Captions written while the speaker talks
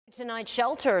Tonight,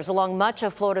 shelters along much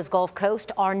of Florida's Gulf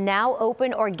Coast are now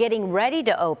open or getting ready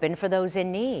to open for those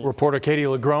in need. Reporter Katie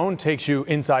LaGrone takes you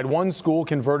inside one school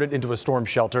converted into a storm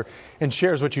shelter and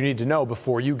shares what you need to know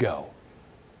before you go.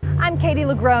 I'm Katie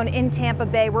LaGrone in Tampa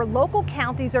Bay, where local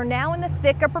counties are now in the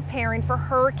thick of preparing for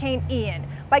Hurricane Ian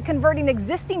by converting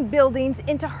existing buildings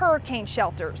into hurricane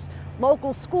shelters.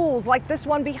 Local schools like this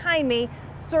one behind me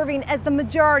serving as the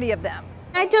majority of them.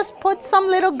 I just put some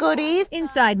little goodies.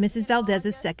 Inside Mrs.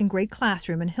 Valdez's second grade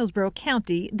classroom in Hillsborough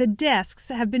County, the desks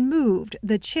have been moved,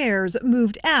 the chairs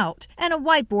moved out, and a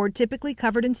whiteboard typically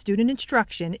covered in student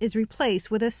instruction is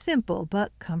replaced with a simple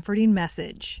but comforting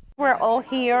message. We're all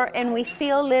here and we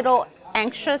feel a little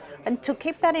anxious, and to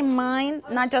keep that in mind,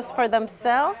 not just for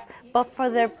themselves, but for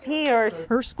their peers.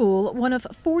 Her school, one of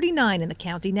 49 in the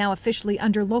county, now officially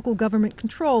under local government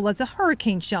control as a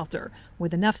hurricane shelter,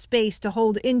 with enough space to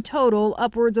hold in total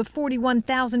upwards of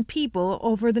 41,000 people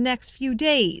over the next few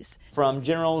days. From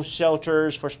general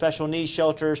shelters, for special needs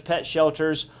shelters, pet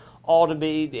shelters, all to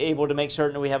be able to make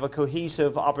certain that we have a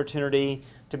cohesive opportunity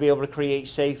to be able to create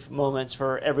safe moments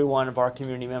for every one of our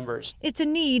community members. It's a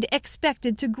need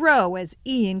expected to grow as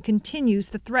Ian continues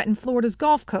to threaten Florida's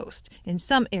Gulf Coast. In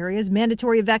some areas,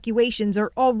 mandatory evacuations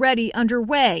are already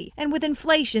underway. And with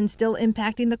inflation still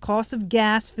impacting the cost of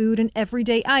gas, food, and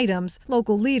everyday items,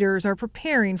 local leaders are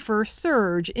preparing for a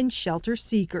surge in shelter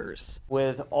seekers.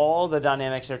 With all the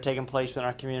dynamics that are taking place in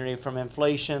our community, from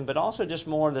inflation, but also just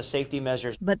more of the safety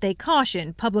measures. But they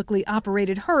caution publicly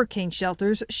operated hurricane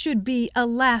shelters should be a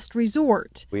last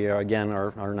resort. We are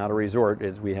not a resort.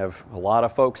 We have a lot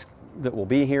of folks that will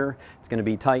be here. It's going to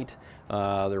be tight.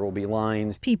 There will be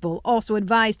lines. People also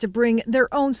advised to bring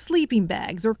their own sleeping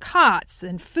bags or cots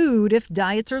and food if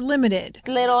diets are limited.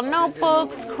 Little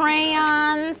notebooks,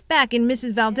 crayons. Back in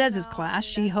Mrs. Valdez's class,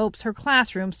 she hopes her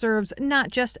classroom serves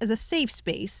not just as a safe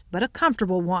space, but a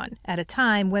comfortable one at a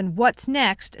time when what's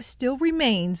next still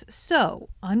remains so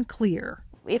unclear.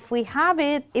 If we have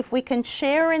it, if we can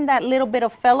share in that little bit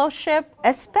of fellowship,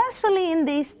 especially in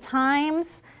these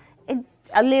times,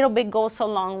 a little bit goes a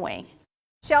long way.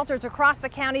 Shelters across the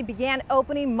county began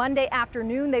opening Monday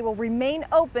afternoon. They will remain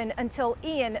open until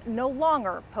Ian no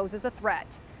longer poses a threat.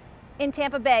 In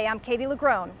Tampa Bay, I'm Katie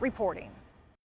LaGrone reporting.